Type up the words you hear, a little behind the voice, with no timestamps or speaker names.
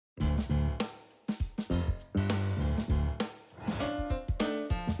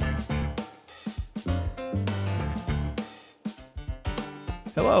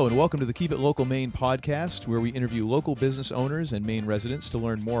Hello, and welcome to the Keep It Local Maine podcast, where we interview local business owners and Maine residents to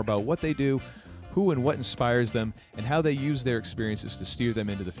learn more about what they do, who and what inspires them, and how they use their experiences to steer them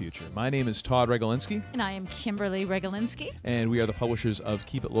into the future. My name is Todd Regalinski. And I am Kimberly Regalinski. And we are the publishers of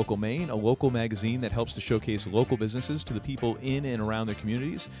Keep It Local Maine, a local magazine that helps to showcase local businesses to the people in and around their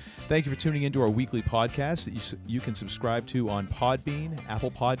communities. Thank you for tuning into our weekly podcast that you can subscribe to on Podbean,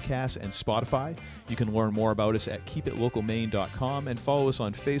 Apple Podcasts, and Spotify. You can learn more about us at keepitlocalmaine.com and follow us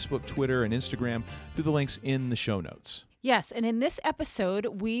on Facebook, Twitter, and Instagram through the links in the show notes. Yes, and in this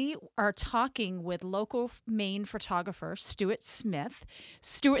episode, we are talking with local Maine photographer Stewart Smith.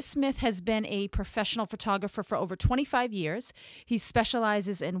 Stewart Smith has been a professional photographer for over 25 years. He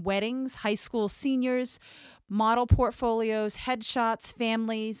specializes in weddings, high school seniors, model portfolios, headshots,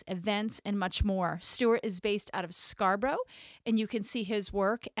 families, events, and much more. Stewart is based out of Scarborough, and you can see his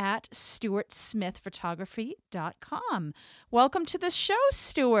work at stewartsmithphotography.com. Welcome to the show,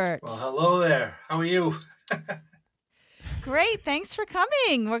 Stewart. Well, hello there. How are you? Great. Thanks for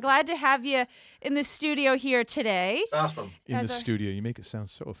coming. We're glad to have you in the studio here today. It's awesome. In the studio. You make it sound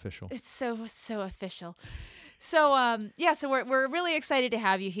so official. It's so official. So, so we're really excited to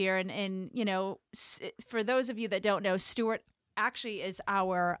have you here. And you know, for those of you that don't know, Stewart actually is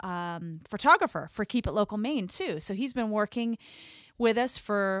our photographer for Keep It Local Maine, too. So he's been working with us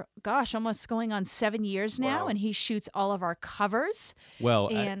for, almost going on 7 years now. Wow. And he shoots all of our covers. Well,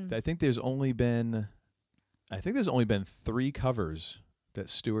 And I think there's only been 3 covers that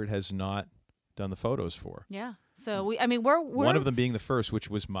Stewart has not done the photos for. yeah. So we're One of them being the first, which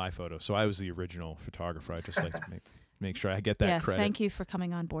was my photo. So I was the original photographer. I just like to make sure I get that yes, credit. thank you for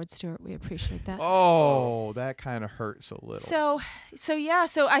coming on board, Stewart. We appreciate that. Oh, that kind of hurts a little. So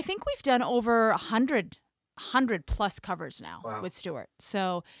I think we've done over 100 plus covers now Wow. with Stewart.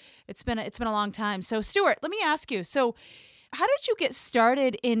 So it's been a long time. So Stewart, let me ask you. So how did you get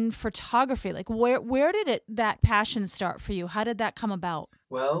started in photography? Like where did that passion start for you? How did that come about?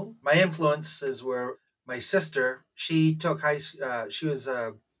 Well, my influences were my sister. She took she was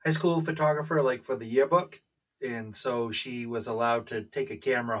a high school photographer, like for the yearbook. And so she was allowed to take a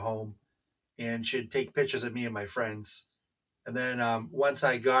camera home and she'd take pictures of me and my friends. And then once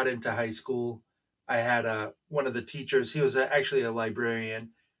I got into high school, I had one of the teachers. He was actually a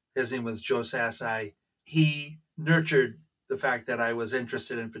librarian. His name was Joe Sassai. He nurtured the fact that I was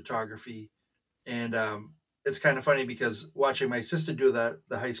interested in photography. And it's kind of funny because watching my sister do the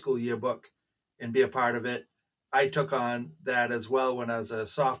high school yearbook and be a part of it, I took on that as well when I was a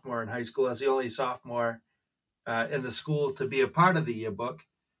sophomore in high school. I was the only sophomore in the school to be a part of the yearbook.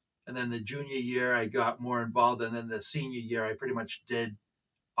 And then the junior year, I got more involved. And then the senior year, I pretty much did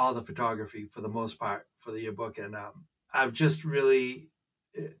all the photography for the most part for the yearbook. And I've just really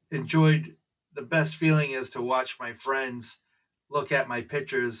enjoyed. The best feeling is to watch my friends look at my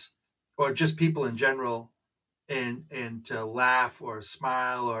pictures or just people in general and to laugh or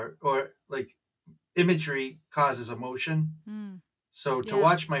smile or like imagery causes emotion. So to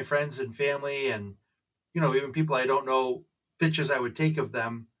watch my friends and family and, you know, even people I don't know, pictures I would take of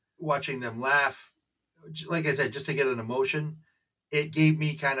them, watching them laugh, like I said, just to get an emotion, it gave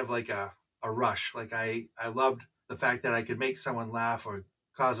me kind of like a rush. Like I loved the fact that I could make someone laugh or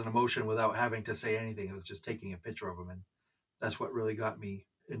cause an emotion without having to say anything. It was just taking a picture of them. And that's what really got me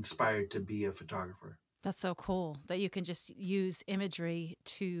inspired to be a photographer. That's so cool that you can just use imagery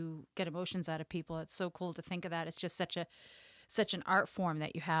to get emotions out of people. It's so cool to think of that. It's just such an art form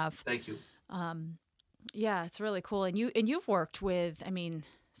that you have. Thank you. Yeah, it's really cool. And you've worked with,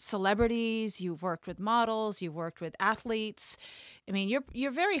 celebrities, you've worked with models, you've worked with athletes. I mean,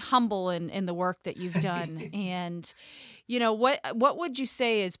 you're very humble in the work that you've done. And, you know, what would you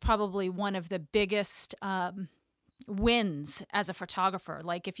say is probably one of the biggest wins as a photographer?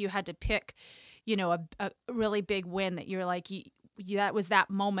 Like if you had to pick, you know, a really big win that you're like, that was that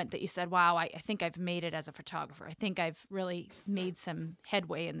moment that you said, wow, I think I've made it as a photographer. I think I've really made some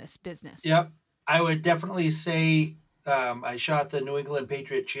headway in this business. Yep. I would definitely say I shot the New England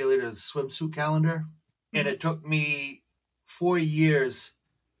Patriot cheerleaders swimsuit calendar, and it took me 4 years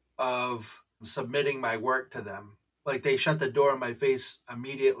of submitting my work to them. Like they shut the door in my face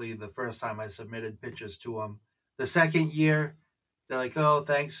immediately the first time I submitted pictures to them. The second year, they're like, oh,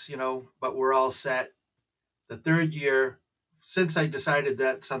 thanks, you know, but we're all set. The third year, since I decided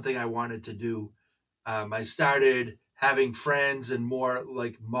that's something I wanted to do, I started having friends and more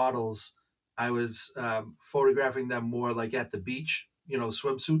like models. I was photographing them more like at the beach, you know,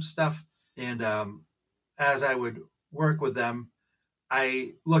 swimsuit stuff. And as I would work with them,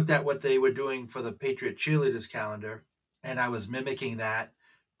 I looked at what they were doing for the Patriot Cheerleaders calendar, and I was mimicking that,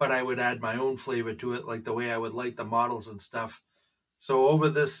 but I would add my own flavor to it, like the way I would light the models and stuff. So over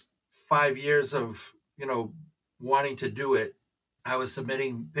this 5 years of, wanting to do it, I was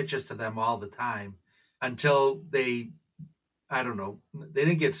submitting pictures to them all the time until they, I don't know, they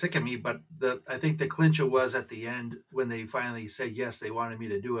didn't get sick of me, but I think the clincher was at the end when they finally said yes, they wanted me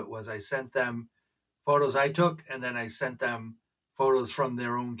to do it, was I sent them photos I took, and then I sent them photos from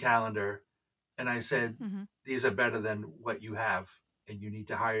their own calendar, and I said, Mm-hmm. these are better than what you have, and you need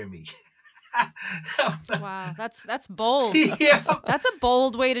to hire me. Wow, that's bold. Yeah. That's a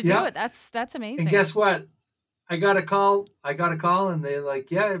bold way to do Yeah. it. That's amazing. And guess what? I got a call, and they're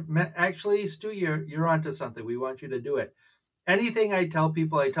like, yeah, actually, Stu, you're onto something. We want you to do it. Anything I tell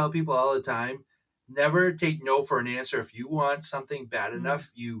people all the time, never take no for an answer. If you want something bad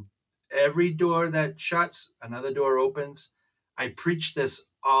enough, every door that shuts, another door opens. I preach this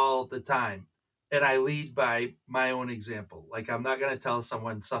all the time, and I lead by my own example. Like, I'm not going to tell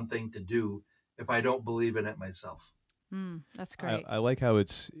someone something to do if I don't believe in it myself. That's great. I like how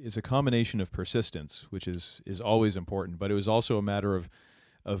it's a combination of persistence, which is always important, but it was also a matter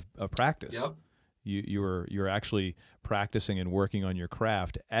of practice. Yep. You were actually practicing and working on your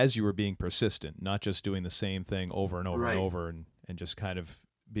craft as you were being persistent, not just doing the same thing over and over Right. and over and just kind of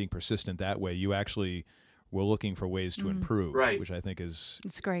being persistent that way. You actually were looking for ways to improve, Right. which I think is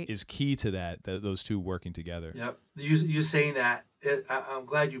great. is key to that those two working together. Yep. You saying that, I'm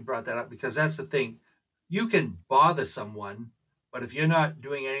glad you brought that up, because that's the thing. You can bother someone, but if you're not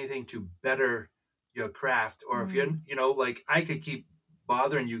doing anything to better your craft, or if you're, like, I could keep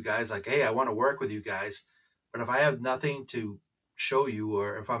bothering you guys, like, hey, I want to work with you guys, but if I have nothing to show you,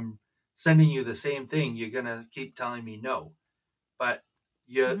 or if I'm sending you the same thing, you're going to keep telling me no. But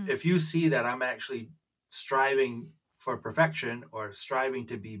if you see that I'm actually striving for perfection or striving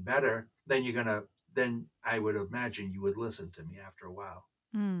to be better, then I would imagine you would listen to me after a while.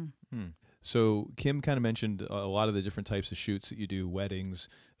 So Kim kind of mentioned a lot of the different types of shoots that you do: weddings,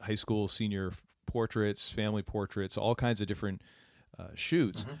 high school senior portraits, family portraits, all kinds of different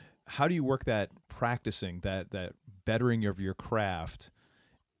shoots. Mm-hmm. How do you work that practicing, that bettering of your craft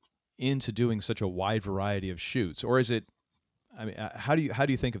into doing such a wide variety of shoots? Or is it, I mean, how do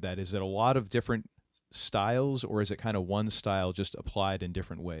you think of that? Is it a lot of different styles, or is it kind of one style just applied in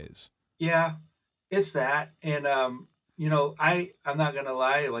different ways? Yeah, it's that. And, I'm not going to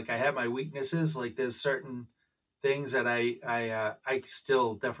lie. Like, I have my weaknesses. Like, there's certain things that I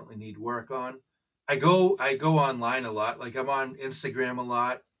still definitely need work on. I go online a lot. Like, I'm on Instagram a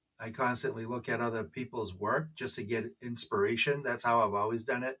lot. I constantly look at other people's work just to get inspiration. That's how I've always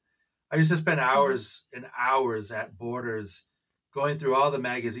done it. I used to spend hours and hours at Borders going through all the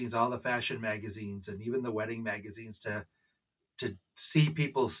magazines, all the fashion magazines, and even the wedding magazines to see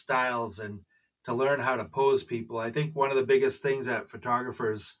people's styles and to learn how to pose people. I think one of the biggest things that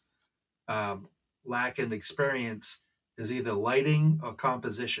photographers lack in experience is either lighting or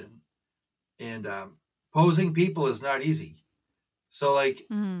composition. And posing people is not easy. So, like,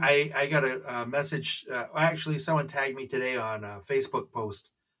 I got a message. Actually, someone tagged me today on a Facebook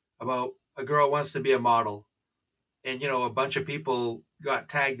post about a girl wants to be a model. And, a bunch of people got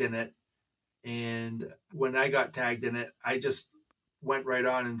tagged in it. And when I got tagged in it, I just went right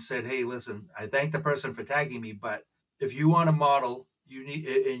on and said, hey, listen, I thank the person for tagging me, but if you want to model,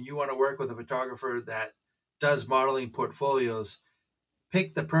 and you want to work with a photographer that does modeling portfolios,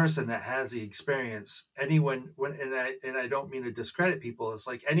 pick the person that has the experience. Anyone, and I don't mean to discredit people. It's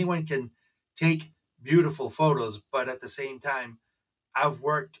like anyone can take beautiful photos, but at the same time, I've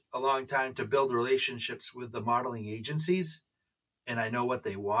worked a long time to build relationships with the modeling agencies, and I know what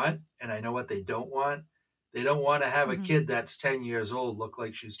they want and I know what they don't want. They don't want to have a kid that's 10 years old look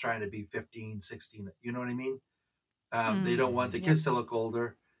like she's trying to be 15, 16. You know what I mean? They don't want the kids to look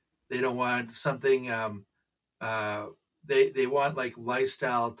older. They don't want something, they want like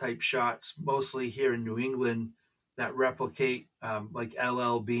lifestyle type shots, mostly here in New England, that replicate like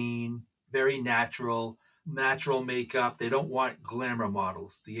LL Bean, very natural makeup. They don't want glamour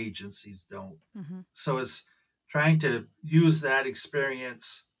models. The agencies don't. So it's trying to use that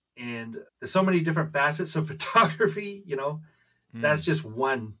experience. And there's so many different facets of photography, that's just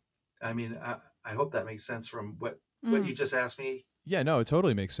one. I mean, I hope that makes sense from what you just asked me. Yeah, no, it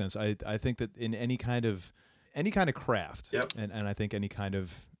totally makes sense. I think that in any kind of craft, Yep. and I think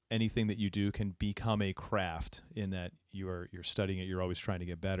anything that you do can become a craft, in that you're studying it, you're always trying to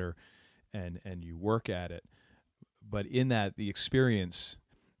get better, and you work at it. But in that, the experience,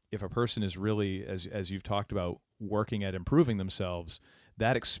 if a person is really, as you've talked about, working at improving themselves,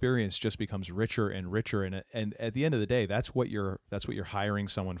 that experience just becomes richer and richer. And at the end of the day, that's what you're hiring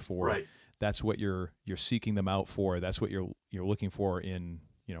someone for. Right. That's what you're seeking them out for. That's what you're looking for in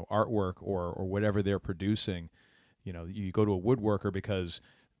artwork or whatever they're producing, You know, you go to a woodworker because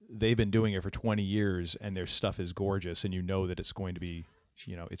they've been doing it for 20 years and their stuff is gorgeous, and you know that it's going to be,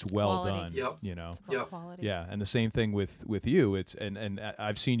 you know, it's well Quality. done. Yep. You know. It's about Yep. quality. Yeah, and the same thing with you. It's and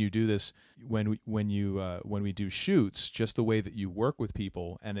I've seen you do this when we do shoots. Just the way that you work with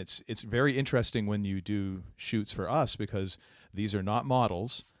people, and it's very interesting when you do shoots for us, because these are not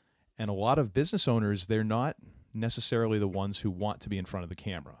models, and a lot of business owners, they're not necessarily the ones who want to be in front of the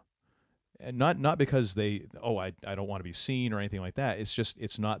camera, and not because I don't want to be seen or anything like that. It's just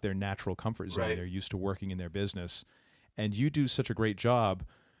it's not their natural comfort zone. Right. They're used to working in their business, and you do such a great job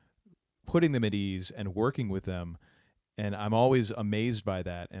putting them at ease and working with them. And I'm always amazed by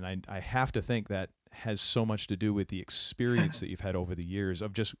that. And I have to think that has so much to do with the experience that you've had over the years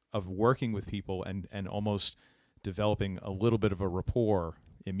of working with people and almost developing a little bit of a rapport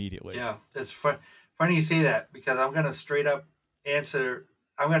immediately. Yeah, it's funny you say that, because I'm going to straight up answer.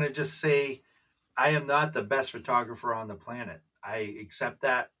 I'm going to just say I am not the best photographer on the planet. I accept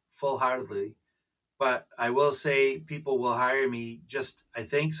that full-heartedly. But I will say people will hire me I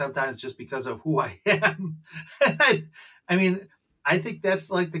think sometimes just because of who I am. I mean, I think that's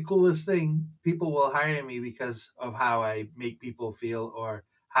like the coolest thing. People will hire me because of how I make people feel or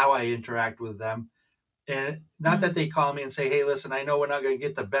how I interact with them. And not that they call me and say, hey, listen, I know we're not going to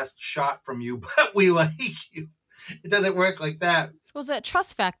get the best shot from you, but we like you. It doesn't work like that. Well, that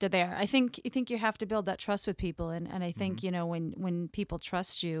trust factor there. I think you have to build that trust with people, and I think you know when people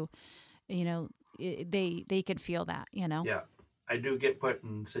trust you, you know, they can feel that, you know. Yeah, I do get put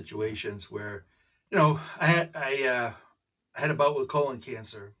in situations where, you know, I had a bout with colon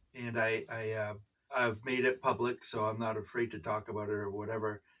cancer, and I've made it public, so I'm not afraid to talk about it or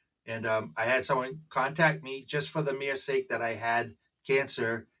whatever. And I had someone contact me just for the mere sake that I had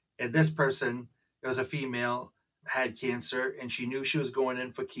cancer, and this person, it was a female, had cancer, and she knew she was going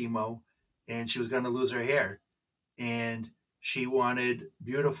in for chemo, and she was going to lose her hair, and she wanted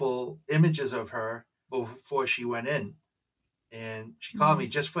beautiful images of her before she went in. And she called me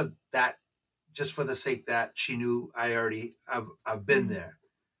just for that, just for the sake that she knew I've been there.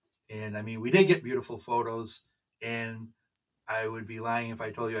 And I mean, we did get beautiful photos, and I would be lying if I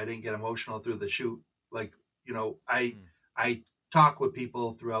told you I didn't get emotional through the shoot. Like, you know, I talk with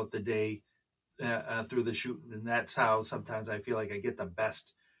people throughout the day, through the shoot, and that's how sometimes I feel like I get the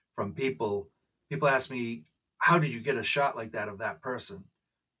best from people. People ask me, how did you get a shot like that of that person?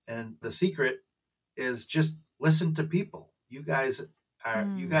 And the secret is just listen to people. You guys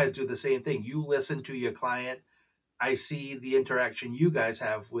do the same thing. You listen to your client. I see the interaction you guys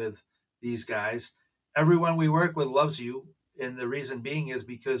have with these guys. Everyone we work with loves you, and the reason being is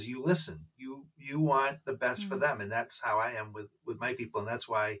because you listen. You want the best for them, and that's how I am with my people, and that's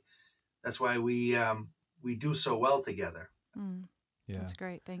why we do so well together. Yeah. That's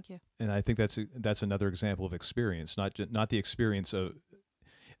great. Thank you. And I think that's another example of experience, not the experience of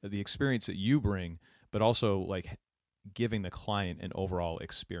the experience that you bring, but also like giving the client an overall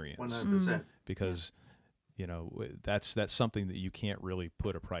experience. 100%. Because you know that's something that you can't really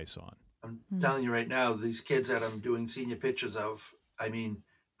put a price on. I'm telling you right now, these kids that I'm doing senior pictures of, I mean,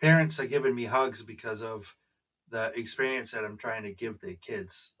 parents are giving me hugs because of the experience that I'm trying to give their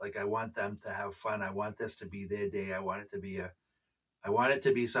kids. Like, I want them to have fun. I want this to be their day. I want it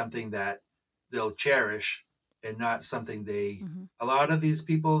to be something that they'll cherish, and not something a lot of these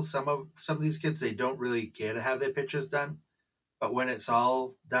people, some of these kids, they don't really care to have their pictures done, but when it's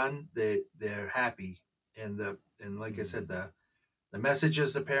all done, they're happy. And like I said, the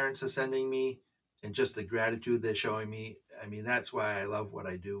messages the parents are sending me, and just the gratitude they're showing me. I mean, that's why I love what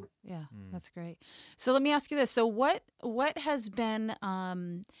I do. Yeah, that's great. So let me ask you this. So what has been,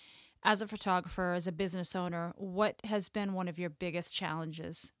 as a photographer, as a business owner, what has been one of your biggest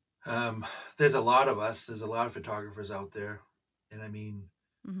challenges? There's a lot of us. There's a lot of photographers out there. And I mean,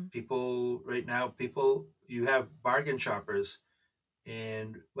 people right now, you have bargain shoppers.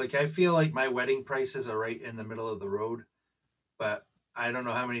 And like, I feel like my wedding prices are right in the middle of the road. But I don't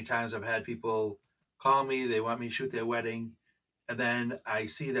know how many times I've had people call me. They want me to shoot their wedding. And then I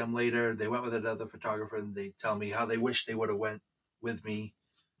see them later. They went with another photographer, and they tell me how they wish they would have went with me.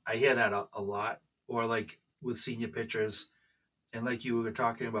 I hear that a lot. Or like with senior pictures. And like you were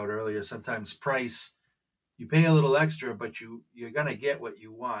talking about earlier, sometimes price, you pay a little extra, but you're going to get what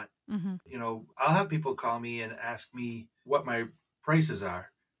you want. You know, I'll have people call me and ask me what my prices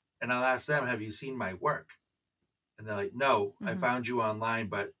are. And I'll ask them, have you seen my work? And they're like, no, I found you online,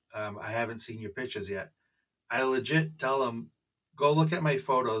 but I haven't seen your pictures yet. I legit tell them, go look at my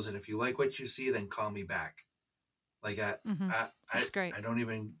photos, and if you like what you see, then call me back. Like, That's great. I don't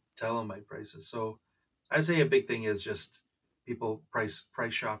even tell them my prices. So I'd say a big thing is just people price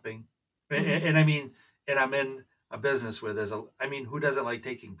shopping. And I mean, and a business where I mean, who doesn't like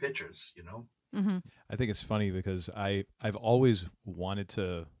taking pictures, you know? Hmm. I think it's funny because I've always wanted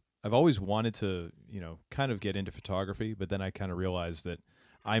to kind of get into photography, but then I kind of realized that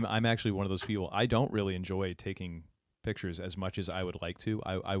I'm actually one of those people. I don't really enjoy taking pictures as much as I would like to.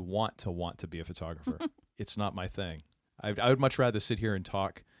 I want to be a photographer. It's not my thing. I would much rather sit here and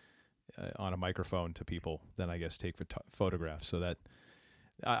talk on a microphone to people than I guess take photographs. So that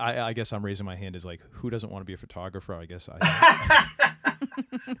I guess I'm raising my hand as like, who doesn't want to be a photographer? I guess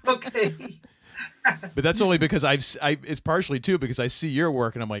Okay. but that's only because it's partially too because I see your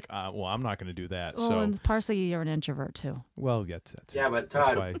work and I'm like, well, I'm not going to do that. Well, So, and partially you're an introvert too. well, that's Yeah, but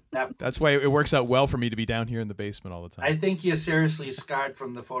Todd, that's why it works out well for me to be down here in the basement all the time. I think you're seriously scarred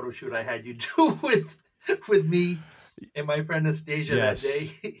from the photo shoot I had you do with me and my friend Anastasia Yes.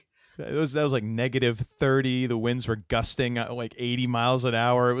 that day. That was like -30. The winds were gusting like 80 miles an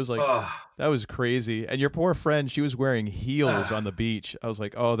hour. It was like, Ugh. that was crazy. And your poor friend, she was wearing heels on the beach. I was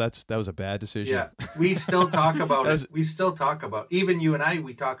like, oh, that was a bad decision. Yeah, we still talk about That was- it. We still talk about even you and I.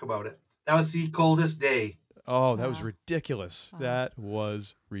 We talk about it. That was the coldest day. Oh, that was Wow. ridiculous. Wow. That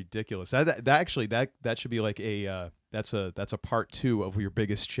was ridiculous. That actually that should be like that's a part 2 of your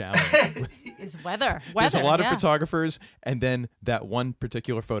biggest challenge. Is weather. There's a lot of yeah. photographers, and then that one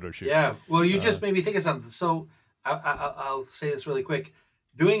particular photo shoot. Yeah. Well, you just made me think of something. So I'll say this really quick.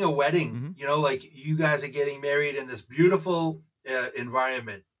 Doing a wedding, Mhm. you know, like you guys are getting married in this beautiful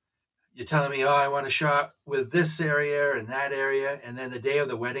environment. You're telling me, oh, I want a shot with this area and that area, and then the day of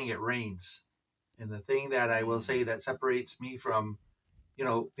the wedding it rains. And the thing that I will say that separates me from, you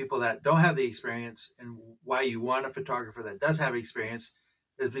know, people that don't have the experience and why you want a photographer that does have experience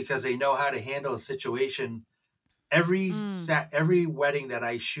is because they know how to handle a situation. Every wedding that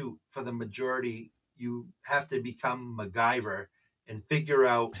I shoot, for the majority, you have to become MacGyver and figure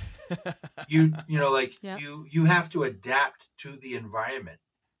out you know like Yeah. you have to adapt to the environment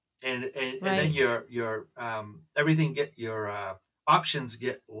and then Right. your everything get your options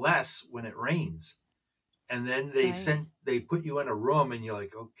get less when it rains. And then Right. they put you in a room and you're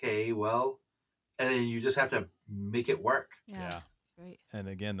like, okay, well, and then you just have to make it work. Yeah. Yeah. That's great. And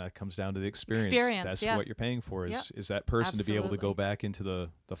again, that comes down to the experience. Experience, That's yeah. what you're paying for Yep. is that person to be able to go Absolutely. back into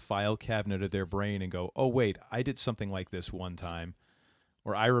the file cabinet of their brain and go, oh wait, I did something like this one time,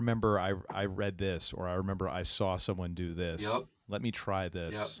 or I remember I read this, or I remember I saw someone do this. Yep. Let me try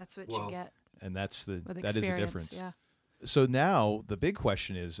this. That's what Well, you get And that's with that experience. is the difference. Yeah. So now the big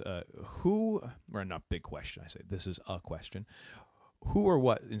question is, who, or not big question, I say this is a question. Who or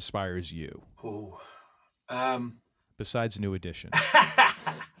what inspires you Oh, besides New Edition?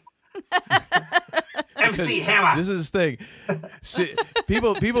 MC Hammer. This is the thing. See,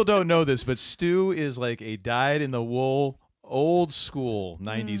 people don't know this, but Stu is like a dyed-in-the-wool, old school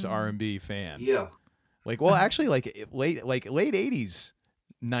 '90s R&B fan. Yeah, Like, well, actually, like late '80s,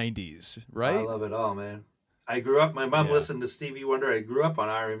 '90s, right? I love it all, man. I grew up. My mom Yeah. listened to Stevie Wonder. I grew up on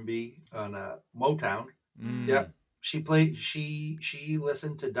R&B on Motown. Mm. Yeah, she played. She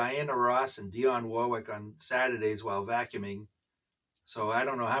listened to Diana Ross and Dionne Warwick on Saturdays while vacuuming. So I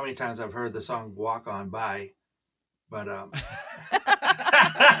don't know how many times I've heard the song "Walk On By," but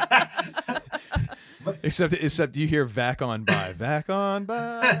Except you hear "Vac on by, Vac on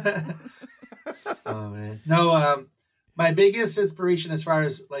by." oh man, no. My biggest inspiration, as far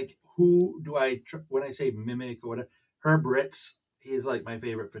as like who do I when I say mimic or whatever, Herb Ritz. He's like my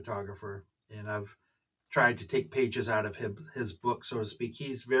favorite photographer, and I've tried to take pages out of his book, so to speak.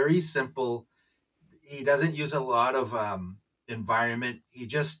 He's very simple. He doesn't use a lot of environment.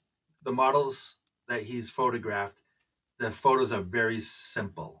 The models that he's photographed, the photos are very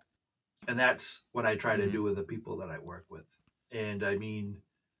simple. And that's what I try to do with the people that I work with. And I mean,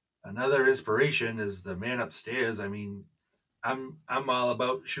 another inspiration is the man upstairs. I mean, I'm all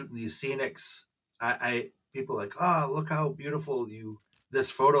about shooting these scenics. I people are like, oh, look how beautiful this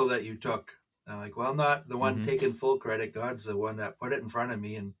photo that you took. And I'm like, well, I'm not the one taking full credit. God's the one that put it in front of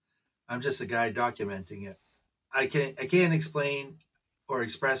me, and I'm just a guy documenting it. I can't explain or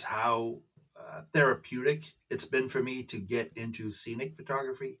express how therapeutic it's been for me to get into scenic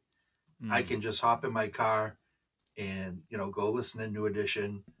photography. I can just hop in my car and go listen to New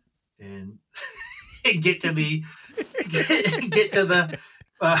Edition and get to the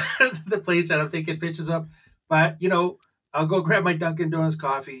the place that I'm taking pictures of. But I'll go grab my Dunkin' Donuts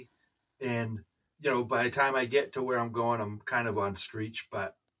coffee, and by the time I get to where I'm going, I'm kind of on screech.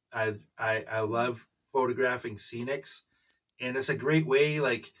 But I love photographing scenics, and it's a great way.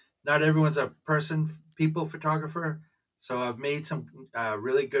 Like, not everyone's a people photographer, so I've made some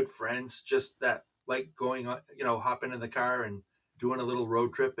really good friends just that like going on, hopping in the car and doing a little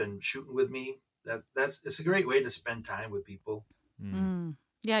road trip and shooting with me. that's it's a great way to spend time with people. Mm.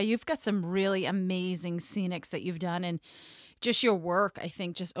 Yeah, you've got some really amazing scenics that you've done, and just your work, I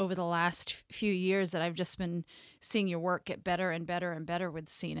think, just over the last few years that I've just been seeing your work get better and better and better with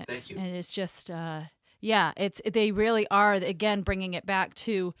Thank scenics. you. And it's just, yeah, they really are, again, bringing it back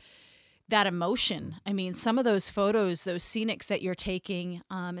to that emotion. I mean, some of those photos, those scenics that you're taking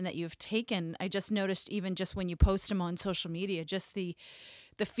and that you've taken, I just noticed even just when you post them on social media, just the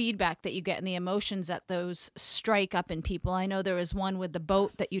feedback that you get and the emotions that those strike up in people. I know there was one with the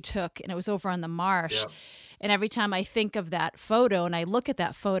boat that you took, and it was over on the marsh. Yeah. And every time I think of that photo and I look at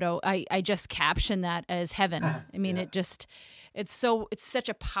that photo, I just caption that as heaven. I mean, Yeah. it's such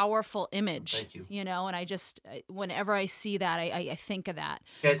a powerful image, Thank you. you know, and whenever I see that, I think of that.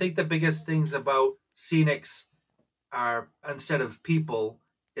 Okay, I think the biggest things about scenics are, instead of people,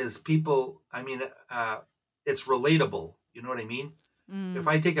 is people. I mean, it's relatable. You know what I mean? If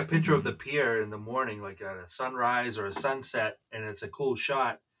I take a picture of the pier in the morning, like at a sunrise or a sunset, and it's a cool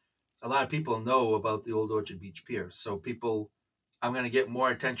shot, a lot of people know about the Old Orchard Beach Pier. So I'm going to get more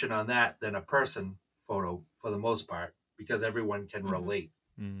attention on that than a person photo for the most part, because everyone can relate.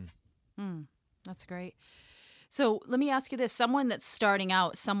 That's great. So let me ask you this. Someone that's starting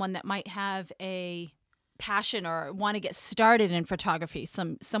out, someone that might have a passion or want to get started in photography,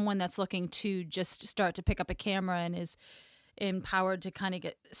 someone that's looking to just start to pick up a camera and is empowered to kind of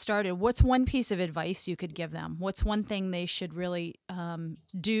get started, what's one piece of advice you could give them? What's one thing they should really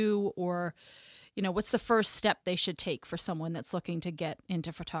do, or, you know, what's the first step they should take for someone that's looking to get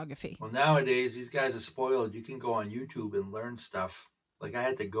into photography? Well, nowadays, these guys are spoiled. You can go on YouTube and learn stuff. Like, I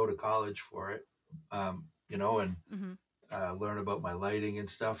had to go to college for it, and learn about my lighting and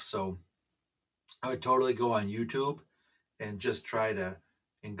stuff. So I would totally go on YouTube and just try to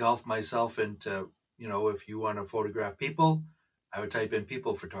engulf myself into, if you want to photograph people, I would type in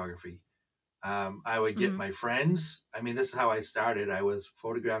people photography. I would get my friends. I mean, this is how I started. I was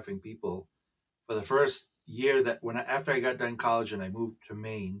photographing people for the first year after I got done college and I moved to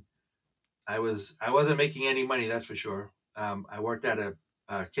Maine. I wasn't making any money, that's for sure. I worked at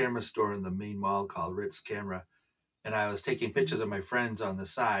a camera store in the Maine Mall called Ritz Camera, and I was taking pictures of my friends on the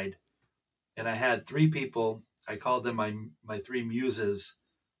side. And I had three people. I called them my three muses.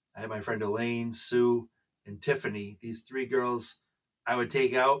 I had my friend Elaine, Sue, and Tiffany. These three girls I would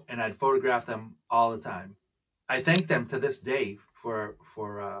take out and I'd photograph them all the time. I thank them to this day for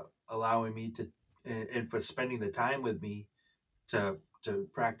allowing me to, and for spending the time with me to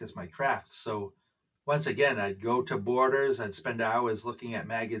practice my craft. So once again, I'd go to Borders, I'd spend hours looking at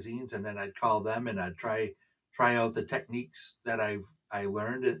magazines, and then I'd call them and I'd try out the techniques that I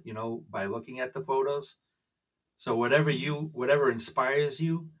learned, by looking at the photos. So whatever inspires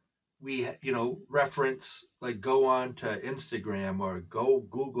you, we reference, like, go on to Instagram or go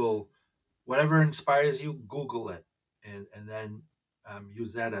Google whatever inspires you. Google it, and then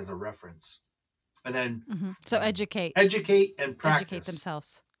use that as a reference, and then So educate and practice. Educate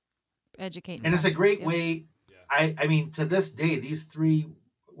themselves. Educate. And it's a great yeah. way. I mean, to this day, these three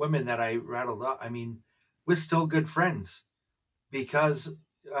women that I rattled up, I mean, we're still good friends because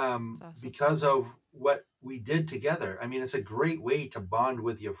That's awesome. because of what we did together. I mean, it's a great way to bond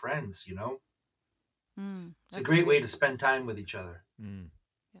with your friends, It's a great way to spend time with each other.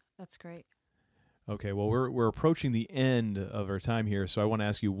 Yeah, that's great. Okay, well, we're approaching the end of our time here, so I want to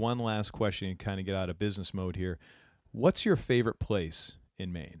ask you one last question and kind of get out of business mode here. What's your favorite place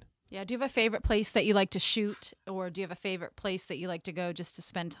in Maine? Yeah, do you have a favorite place that you like to shoot, or do you have a favorite place that you like to go just to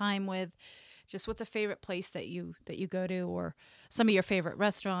spend time with? Just what's a favorite place that you go to, or some of your favorite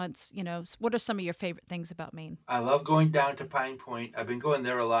restaurants? What are some of your favorite things about Maine? I love going down to Pine Point. I've been going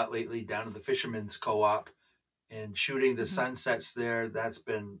there a lot lately, down to the Fisherman's Co-op and shooting the sunsets there. That's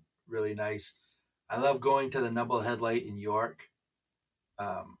been really nice. I love going to the Nubble Headlight in York.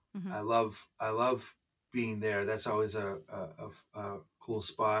 I love being there. That's always a cool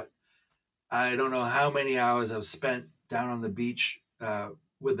spot. I don't know how many hours I've spent down on the beach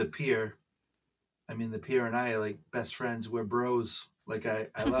with the pier. I mean, the pier and I are like best friends. We're bros. Like,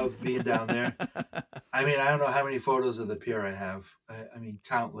 I love being down there. I mean, I don't know how many photos of the pier I have. I mean,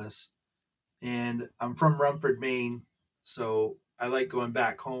 countless. And I'm from Rumford, Maine, so I like going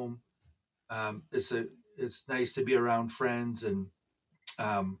back home. It's nice to be around friends and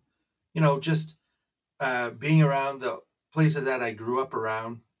just being around the places that I grew up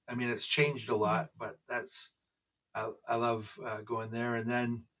around. I mean, it's changed a lot, but I love going there. And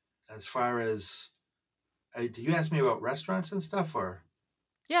then, as far as, do you ask me about restaurants and stuff, or?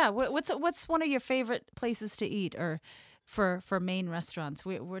 Yeah, what's one of your favorite places to eat, or for Maine restaurants?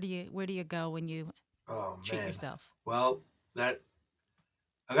 Where do you go when you treat yourself? Well, that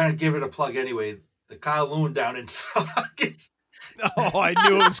I'm gonna give it a plug anyway. The Kowloon down in Saugus. Oh, I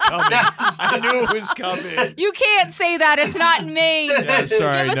knew it was coming. I knew it was coming. You can't say that. It's not in Maine. Yeah,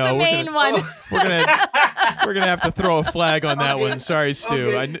 sorry. Give us No, a Maine one. we're gonna have to throw a flag on that one. Sorry,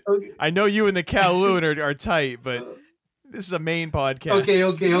 Stu. Okay. I know you and the Kowloon are tight, but this is a Maine podcast. Okay.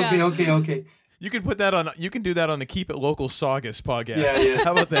 You can put that on. You can do that on the Keep It Local Saugus podcast. Yeah.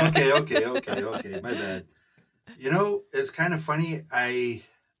 How about that? Okay. My bad. You know, it's kind of funny.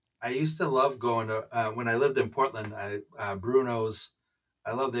 I used to love going to when I lived in Portland. Bruno's.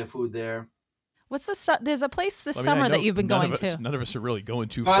 I love their food there. What's there's a place this summer that you've been going to. None of us are really going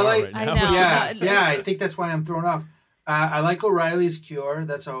too Well, far right now. I know. Yeah. I think that's why I'm thrown off. I like O'Reilly's Cure.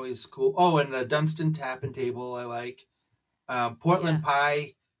 That's always cool. Oh, and the Dunstan Tap and Table I like. Portland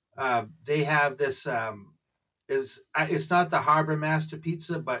Pie. They have this. It's not the Harbor Master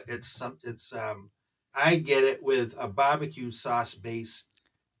Pizza, but it's I get it with a barbecue sauce base,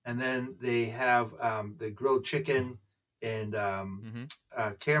 and then they have the grilled chicken and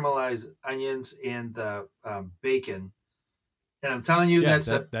caramelized onions and the bacon. And I'm telling you, that's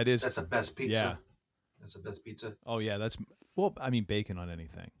the best pizza. Yeah. That's the best pizza. Oh yeah, bacon on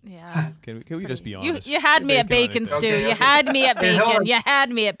anything. Yeah. Can we just be honest? You had me at bacon, Stu. Okay. You had me at bacon. You had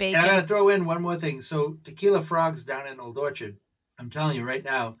me at bacon. And I gotta throw in one more thing. So Tequila Frogs down in Old Orchard, I'm telling you right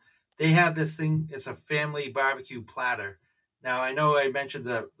now, they have this thing. It's a family barbecue platter. Now I know I mentioned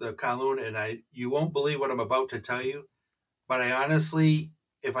the Kowloon, and you won't believe what I'm about to tell you, but I honestly,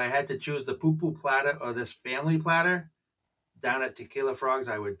 if I had to choose the poo-poo platter or this family platter down at Tequila Frogs,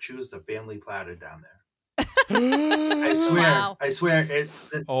 I would choose the family platter down there. I swear. Wow. I swear.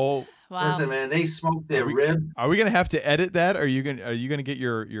 Oh, Wow. Listen, man, they smoked their ribs. are we gonna have to edit that? Are you gonna get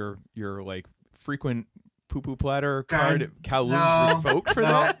your like frequent poo-poo platter card at Kowloon's revoked for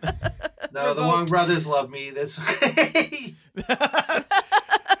that? No, the Wong brothers love me. That's okay.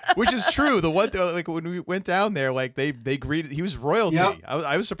 Which is true. The one like when we went down there, like they greeted. He was royalty. Yep.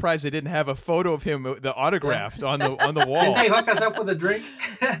 I was surprised they didn't have a photo of him, the autographed on the wall. Did they hook us up with a drink?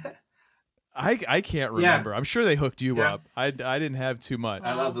 I can't remember. I'm sure they hooked you up. I didn't have too much.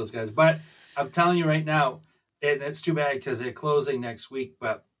 I love those guys, but I'm telling you right now, and it's too bad because they're closing next week.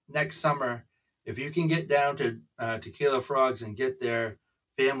 But next summer, if you can get down to Tequila Frogs and get their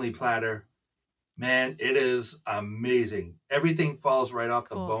family platter, man, it is amazing. Everything falls right off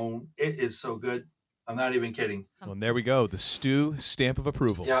the bone. It is so good. I'm not even kidding. Well, and there we go. The Stu stamp of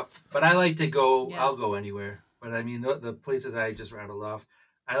approval. Yep. But I like to go. Yeah. I'll go anywhere. But I mean, the places that I just rattled off.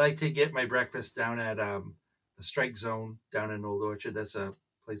 I like to get my breakfast down at the Strike Zone down in Old Orchard. That's a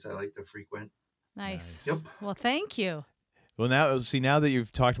place I like to frequent. Nice. Yep. Well, thank you. Well, now that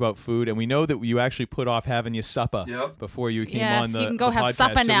you've talked about food, and we know that you actually put off having your supper before you came on the you can go have podcast.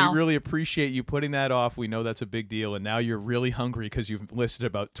 supper now. So we really appreciate you putting that off. We know that's a big deal, and now you're really hungry because you've listed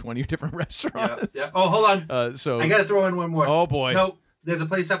about 20 different restaurants. Yeah. Oh, hold on. So I got to throw in one more. Oh boy. No, there's a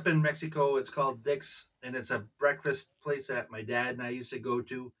place up in Mexico. It's called Dick's, and it's a breakfast place that my dad and I used to go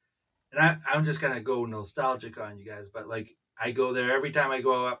to. And I'm just gonna go nostalgic on you guys, but like I go there every time I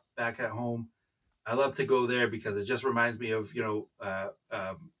go up back at home. I love to go there because it just reminds me of the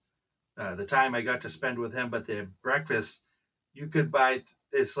time I got to spend with him. But their breakfast, you could buy.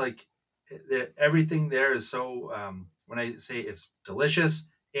 It's like everything there is so. When I say it's delicious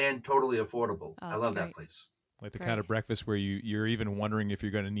and totally affordable, I love that place. Like the kind of breakfast where you're even wondering if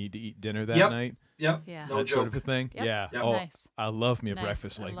you're going to need to eat dinner that night. Yep. Yeah. No that joke. sort of a thing. Yep. Yeah. Yep. Oh, nice. I love me a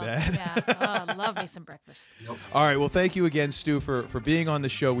breakfast like that. Yeah. Oh, love me some breakfast. Yep. All right. Well, thank you again, Stu, for being on the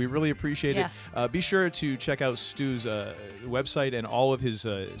show. We really appreciate it. Be sure to check out Stu's website and all of his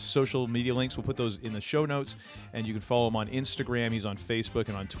social media links. We'll put those in the show notes, and you can follow him on Instagram. He's on Facebook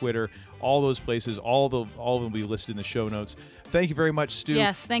and on Twitter. All those places. All of them will be listed in the show notes. Thank you very much, Stu.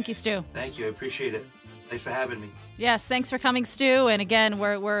 Yes. Thank you, Stu. Thank you. I appreciate it. Thanks for having me. Yes, thanks for coming, Stu. And again,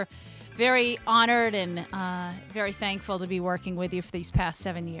 we're very honored and very thankful to be working with you for these past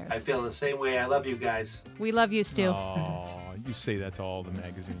 7 years. I feel the same way. I love you guys. We love you, Stu. Oh, you say that to all the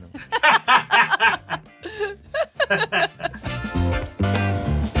magazine.